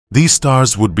These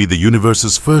stars would be the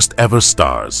universe's first ever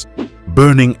stars,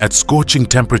 burning at scorching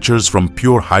temperatures from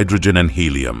pure hydrogen and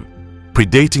helium,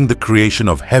 predating the creation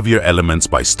of heavier elements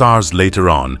by stars later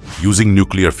on using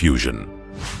nuclear fusion.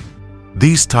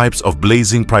 These types of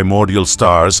blazing primordial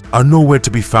stars are nowhere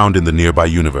to be found in the nearby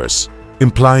universe,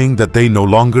 implying that they no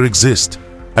longer exist,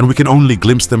 and we can only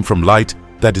glimpse them from light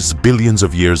that is billions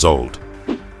of years old.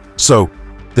 So,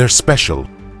 they're special.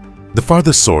 The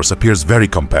farthest source appears very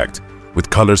compact, with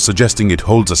colors suggesting it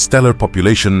holds a stellar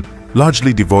population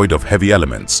largely devoid of heavy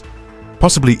elements,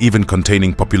 possibly even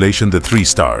containing population the 3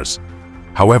 stars.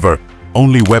 However,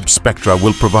 only Webb spectra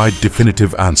will provide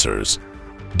definitive answers.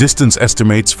 Distance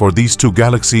estimates for these 2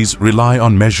 galaxies rely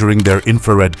on measuring their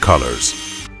infrared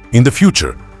colors. In the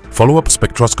future, follow-up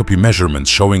spectroscopy measurements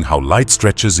showing how light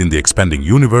stretches in the expanding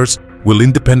universe will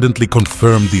independently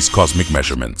confirm these cosmic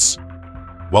measurements.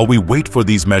 While we wait for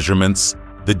these measurements,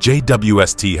 the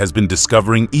JWST has been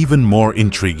discovering even more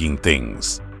intriguing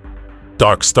things.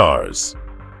 Dark stars.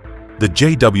 The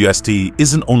JWST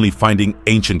isn't only finding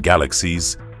ancient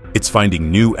galaxies, it's finding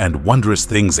new and wondrous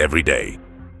things every day.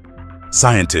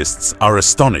 Scientists are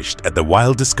astonished at the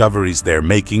wild discoveries they're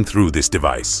making through this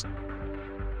device.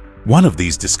 One of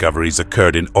these discoveries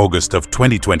occurred in August of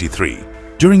 2023.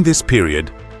 During this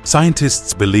period,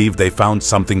 scientists believe they found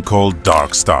something called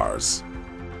dark stars.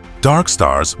 Dark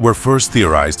stars were first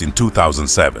theorized in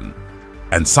 2007,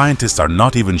 and scientists are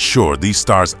not even sure these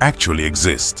stars actually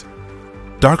exist.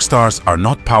 Dark stars are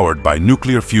not powered by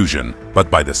nuclear fusion, but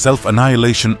by the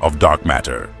self-annihilation of dark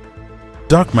matter.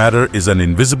 Dark matter is an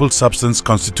invisible substance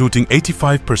constituting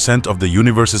 85% of the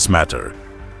universe's matter.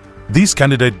 These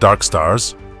candidate dark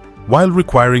stars, while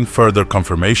requiring further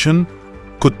confirmation,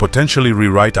 could potentially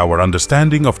rewrite our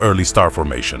understanding of early star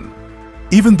formation.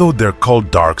 Even though they're called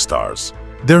dark stars,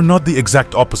 they're not the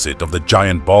exact opposite of the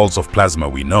giant balls of plasma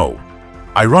we know.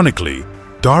 Ironically,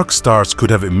 dark stars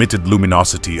could have emitted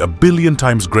luminosity 1 billion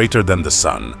times greater than the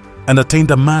Sun and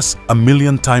attained a mass 1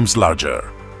 million times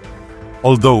larger.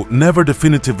 Although never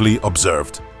definitively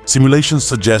observed, simulations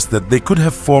suggest that they could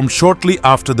have formed shortly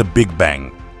after the Big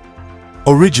Bang,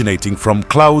 originating from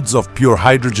clouds of pure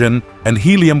hydrogen and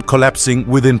helium collapsing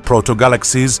within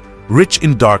protogalaxies rich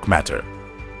in dark matter.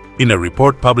 In a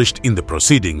report published in the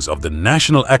Proceedings of the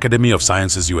National Academy of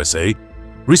Sciences USA,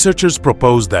 researchers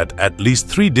proposed that at least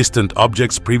 3 distant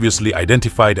objects previously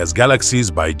identified as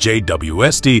galaxies by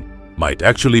JWST might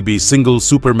actually be single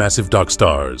supermassive dark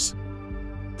stars.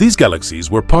 These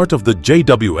galaxies were part of the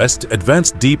JWST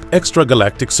Advanced Deep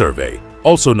Extragalactic Survey,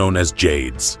 also known as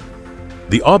JADES.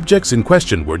 The objects in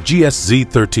question were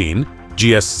GSZ-13,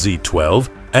 GSZ-12,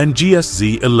 and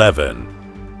GSZ-11.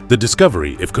 The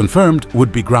discovery, if confirmed,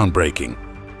 would be groundbreaking.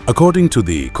 According to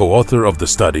the co-author of the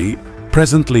study,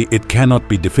 presently it cannot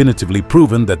be definitively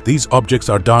proven that these objects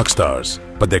are dark stars,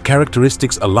 but their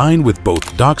characteristics align with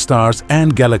both dark stars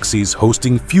and galaxies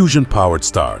hosting fusion-powered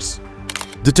stars.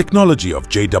 The technology of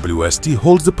JWST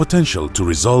holds the potential to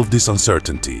resolve this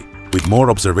uncertainty, with more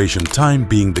observation time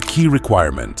being the key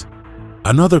requirement.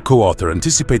 Another co-author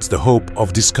anticipates the hope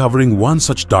of discovering one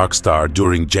such dark star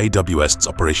during JWST's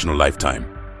operational lifetime.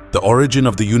 The origin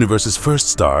of the universe's first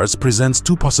stars presents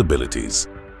 2 possibilities.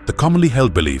 The commonly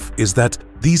held belief is that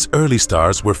these early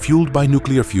stars were fueled by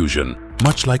nuclear fusion,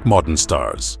 much like modern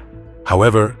stars.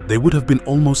 However, they would have been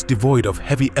almost devoid of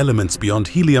heavy elements beyond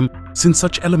helium since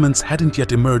such elements hadn't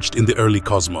yet emerged in the early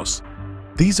cosmos.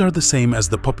 These are the same as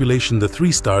the population the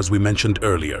 3 stars we mentioned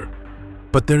earlier.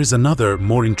 But there is another,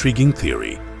 more intriguing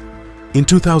theory. In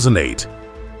 2008,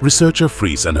 researcher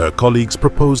Fries and her colleagues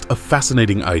proposed a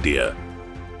fascinating idea.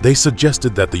 They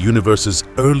suggested that the universe's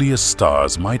earliest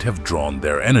stars might have drawn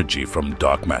their energy from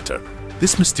dark matter.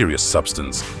 This mysterious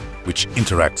substance, which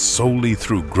interacts solely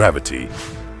through gravity,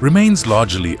 remains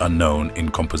largely unknown in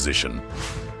composition.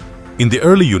 In the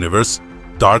early universe,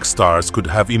 dark stars could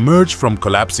have emerged from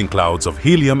collapsing clouds of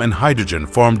helium and hydrogen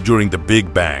formed during the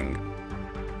Big Bang.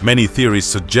 Many theories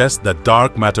suggest that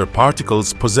dark matter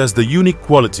particles possess the unique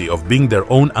quality of being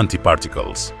their own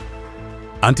antiparticles.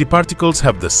 Antiparticles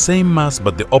have the same mass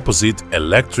but the opposite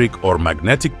electric or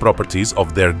magnetic properties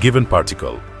of their given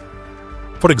particle.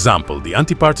 For example, the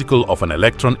antiparticle of an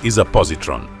electron is a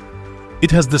positron. It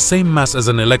has the same mass as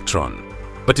an electron,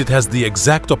 but it has the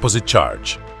exact opposite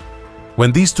charge.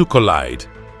 When these 2 collide,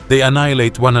 they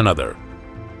annihilate one another.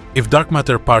 If dark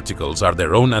matter particles are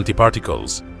their own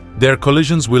antiparticles, their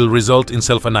collisions will result in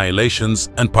self-annihilations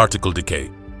and particle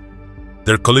decay.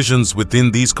 Their collisions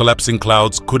within these collapsing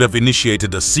clouds could have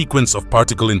initiated a sequence of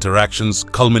particle interactions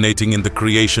culminating in the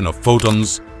creation of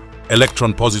photons,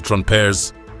 electron-positron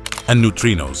pairs, and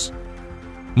neutrinos.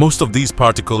 Most of these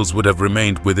particles would have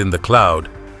remained within the cloud,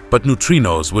 but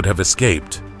neutrinos would have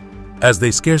escaped, as they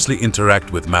scarcely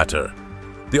interact with matter.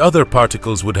 The other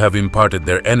particles would have imparted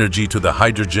their energy to the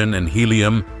hydrogen and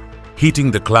helium,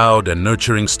 heating the cloud and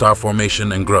nurturing star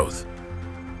formation and growth.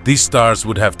 These stars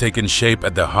would have taken shape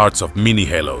at the hearts of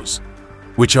mini-halos,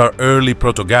 which are early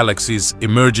protogalaxies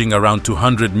emerging around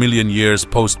 200 million years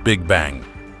post-Big Bang,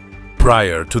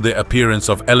 prior to the appearance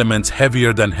of elements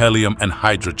heavier than helium and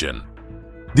hydrogen.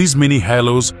 These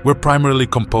mini-halos were primarily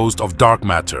composed of dark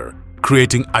matter,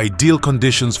 creating ideal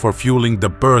conditions for fueling the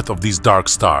birth of these dark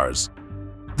stars.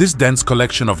 This dense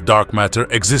collection of dark matter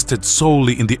existed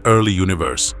solely in the early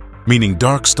universe, meaning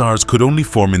dark stars could only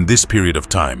form in this period of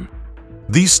time.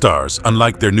 These stars,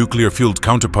 unlike their nuclear-fueled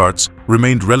counterparts,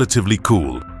 remained relatively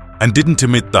cool and didn't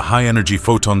emit the high-energy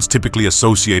photons typically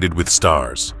associated with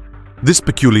stars. This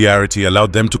peculiarity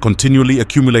allowed them to continually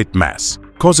accumulate mass,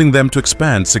 causing them to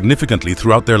expand significantly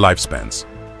throughout their lifespans.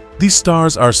 These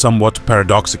stars are somewhat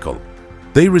paradoxical.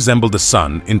 They resemble the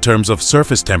Sun in terms of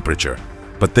surface temperature,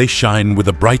 but they shine with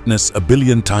a brightness a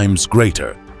billion times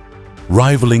greater,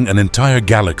 rivaling an entire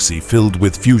galaxy filled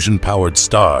with fusion-powered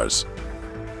stars.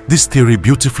 This theory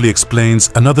beautifully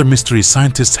explains another mystery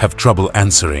scientists have trouble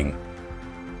answering.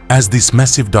 As these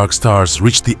massive dark stars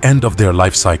reach the end of their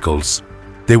life cycles,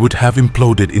 they would have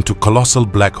imploded into colossal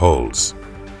black holes.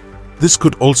 This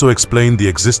could also explain the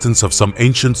existence of some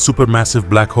ancient supermassive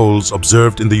black holes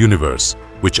observed in the universe,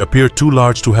 which appear too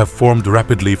large to have formed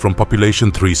rapidly from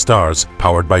population 3 stars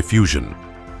powered by fusion.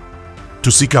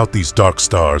 To seek out these dark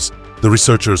stars, the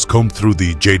researchers combed through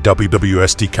the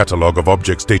JWST catalog of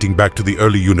objects dating back to the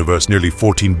early universe nearly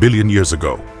 14 billion years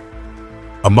ago.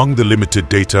 Among the limited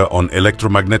data on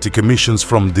electromagnetic emissions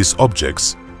from these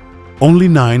objects, only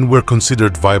 9 were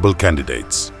considered viable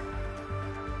candidates.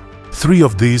 3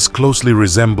 of these closely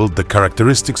resembled the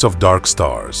characteristics of dark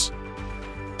stars.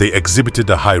 They exhibited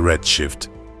a high redshift,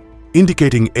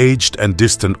 indicating aged and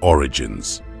distant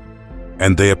origins,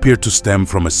 and they appeared to stem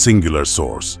from a singular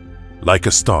source, like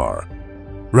a star,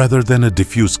 rather than a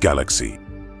diffuse galaxy.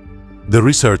 The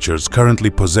researchers currently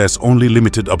possess only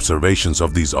limited observations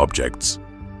of these objects,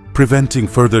 preventing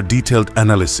further detailed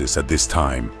analysis at this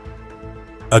time.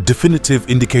 A definitive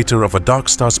indicator of a dark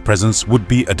star's presence would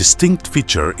be a distinct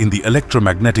feature in the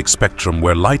electromagnetic spectrum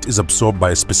where light is absorbed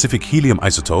by a specific helium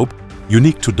isotope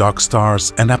unique to dark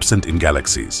stars and absent in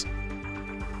galaxies.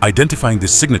 Identifying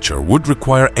this signature would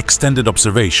require extended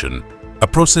observation, a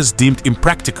process deemed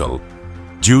impractical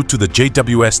due to the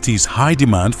JWST's high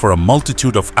demand for a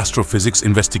multitude of astrophysics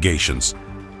investigations.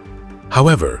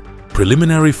 However,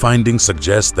 preliminary findings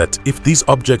suggest that if these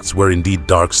objects were indeed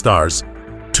dark stars,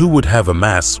 2 would have a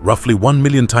mass roughly 1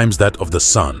 million times that of the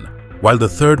Sun, while the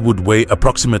third would weigh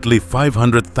approximately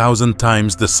 500,000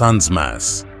 times the Sun's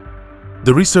mass.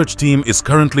 The research team is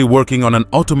currently working on an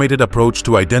automated approach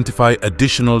to identify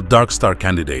additional dark star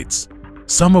candidates,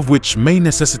 some of which may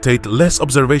necessitate less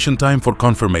observation time for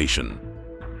confirmation.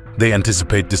 They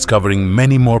anticipate discovering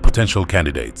many more potential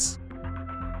candidates.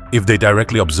 If they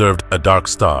directly observed a dark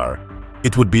star,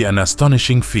 it would be an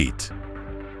astonishing feat.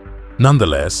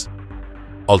 Nonetheless,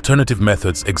 alternative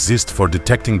methods exist for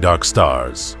detecting dark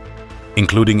stars,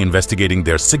 including investigating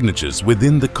their signatures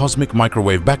within the cosmic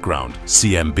microwave background,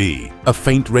 CMB, a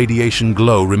faint radiation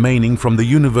glow remaining from the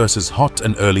universe's hot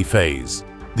and early phase.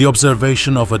 The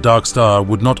observation of a dark star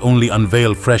would not only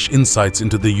unveil fresh insights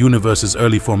into the universe's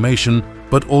early formation,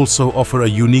 but also offer a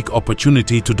unique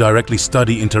opportunity to directly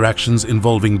study interactions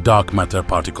involving dark matter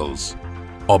particles.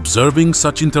 Observing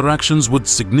such interactions would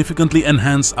significantly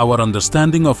enhance our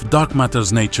understanding of dark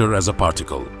matter's nature as a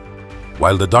particle.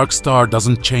 While the dark star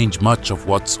doesn't change much of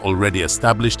what's already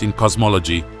established in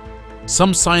cosmology,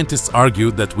 some scientists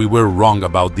argued that we were wrong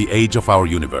about the age of our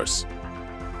universe.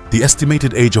 The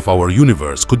estimated age of our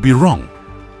universe could be wrong.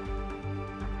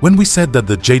 When we said that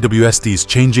the JWST is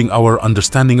changing our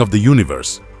understanding of the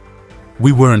universe,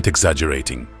 we weren't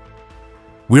exaggerating.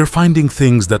 We're finding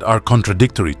things that are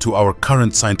contradictory to our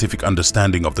current scientific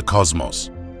understanding of the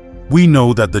cosmos. We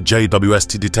know that the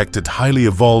JWST detected highly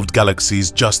evolved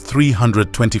galaxies just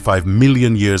 325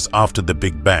 million years after the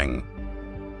Big Bang.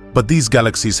 But these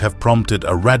galaxies have prompted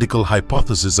a radical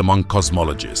hypothesis among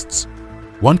cosmologists.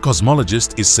 One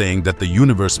cosmologist is saying that the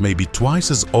universe may be twice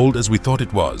as old as we thought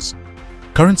it was.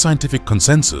 Current scientific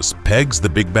consensus pegs the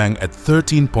Big Bang at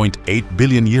 13.8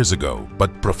 billion years ago,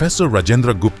 but Professor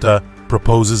Rajendra Gupta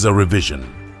proposes a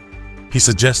revision. He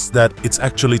suggests that it's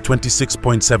actually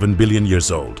 26.7 billion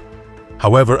years old.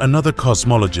 However, another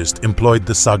cosmologist employed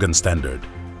the Sagan standard,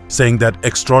 saying that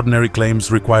extraordinary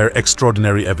claims require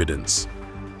extraordinary evidence.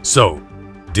 So,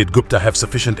 did Gupta have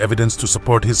sufficient evidence to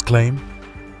support his claim?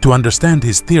 To understand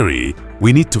his theory,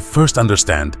 we need to first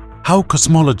understand how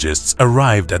cosmologists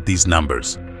arrived at these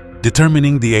numbers.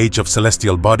 Determining the age of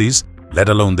celestial bodies, let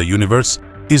alone the universe,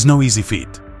 is no easy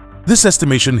feat. This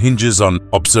estimation hinges on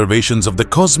observations of the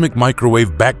cosmic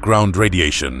microwave background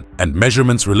radiation and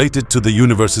measurements related to the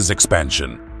universe's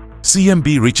expansion.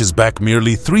 CMB reaches back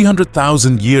merely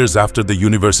 300,000 years after the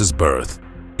universe's birth.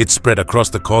 It spread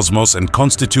across the cosmos and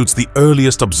constitutes the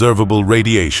earliest observable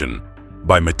radiation.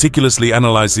 By meticulously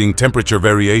analyzing temperature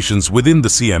variations within the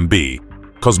CMB,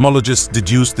 cosmologists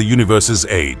deduced the universe's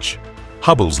age.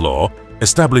 Hubble's law,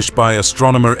 established by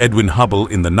astronomer Edwin Hubble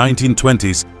in the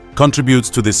 1920s, contributes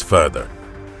to this further.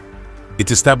 It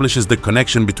establishes the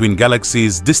connection between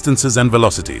galaxies, distances and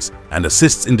velocities, and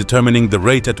assists in determining the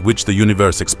rate at which the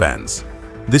universe expands.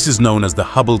 This is known as the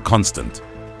Hubble constant.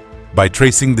 By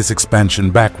tracing this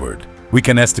expansion backward, we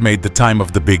can estimate the time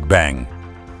of the Big Bang.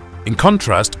 In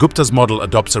contrast, Gupta's model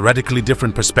adopts a radically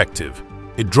different perspective.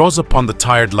 It draws upon the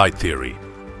tired light theory.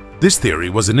 This theory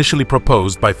was initially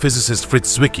proposed by physicist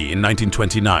Fritz Zwicky in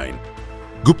 1929.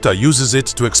 Gupta uses it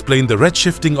to explain the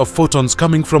redshifting of photons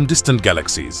coming from distant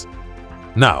galaxies.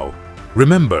 Now,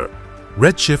 remember,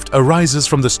 redshift arises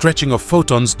from the stretching of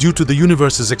photons due to the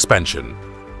universe's expansion.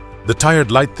 The tired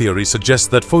light theory suggests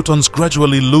that photons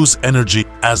gradually lose energy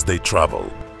as they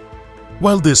travel.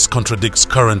 While this contradicts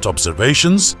current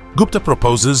observations, Gupta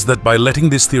proposes that by letting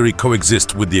this theory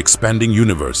coexist with the expanding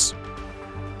universe,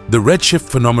 the redshift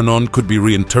phenomenon could be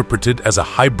reinterpreted as a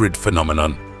hybrid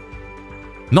phenomenon,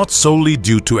 not solely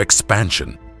due to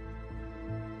expansion.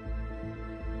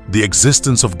 The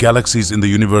existence of galaxies in the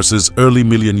universe's early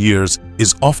million years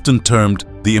is often termed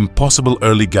the impossible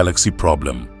early galaxy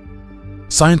problem.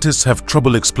 Scientists have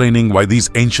trouble explaining why these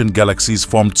ancient galaxies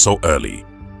formed so early.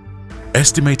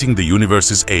 Estimating the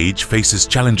universe's age faces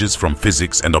challenges from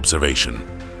physics and observation.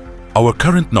 Our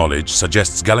current knowledge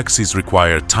suggests galaxies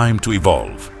require time to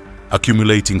evolve,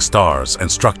 accumulating stars and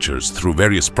structures through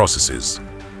various processes.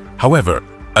 However,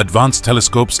 advanced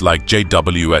telescopes like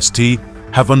JWST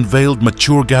have unveiled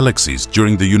mature galaxies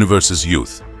during the universe's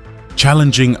youth,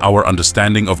 challenging our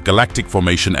understanding of galactic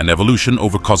formation and evolution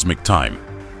over cosmic time.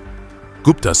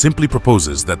 Gupta simply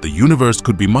proposes that the universe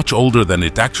could be much older than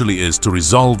it actually is to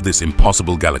resolve this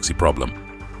impossible galaxy problem.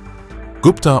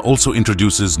 Gupta also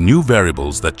introduces new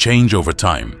variables that change over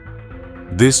time.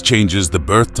 This changes the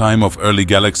birth time of early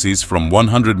galaxies from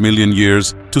 100 million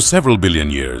years to several billion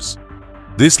years.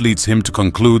 This leads him to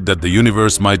conclude that the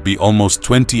universe might be almost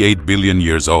 28 billion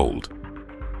years old.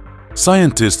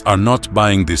 Scientists are not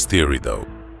buying this theory though.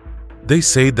 They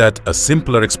say that a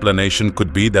simpler explanation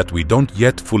could be that we don't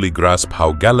yet fully grasp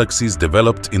how galaxies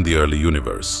developed in the early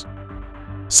universe.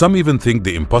 Some even think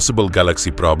the impossible galaxy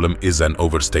problem is an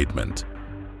overstatement.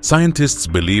 Scientists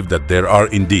believe that there are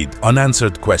indeed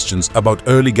unanswered questions about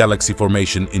early galaxy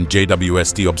formation in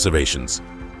JWST observations.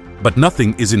 But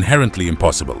nothing is inherently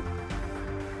impossible.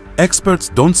 Experts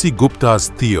don't see Gupta's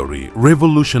theory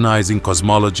revolutionizing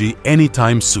cosmology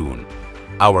anytime soon.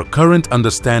 Our current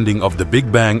understanding of the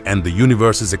Big Bang and the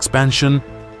universe's expansion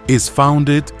is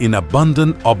founded in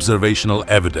abundant observational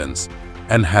evidence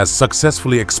and has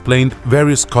successfully explained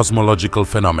various cosmological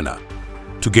phenomena.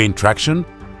 To gain traction,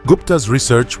 Gupta's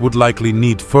research would likely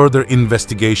need further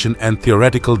investigation and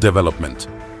theoretical development.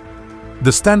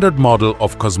 The standard model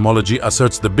of cosmology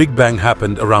asserts the Big Bang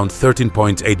happened around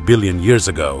 13.8 billion years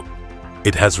ago.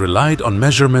 It has relied on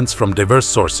measurements from diverse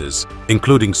sources,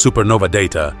 including supernova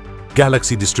data,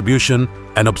 galaxy distribution,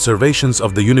 and observations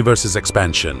of the universe's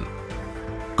expansion.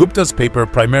 Gupta's paper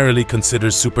primarily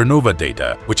considers supernova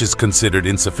data, which is considered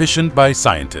insufficient by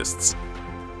scientists.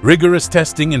 Rigorous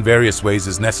testing in various ways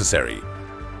is necessary.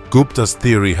 Gupta's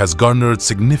theory has garnered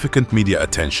significant media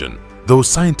attention, though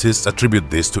scientists attribute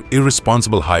this to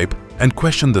irresponsible hype and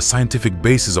question the scientific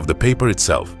basis of the paper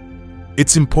itself.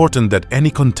 It's important that any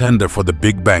contender for the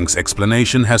Big Bang's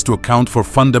explanation has to account for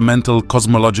fundamental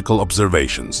cosmological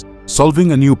observations.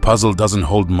 Solving a new puzzle doesn't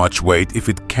hold much weight if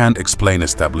it can't explain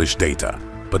established data.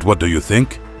 But what do you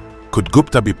think? Could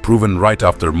Gupta be proven right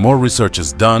after more research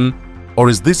is done? Or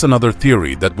is this another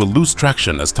theory that will lose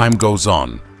traction as time goes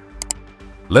on?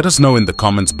 Let us know in the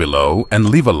comments below and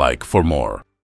leave a like for more.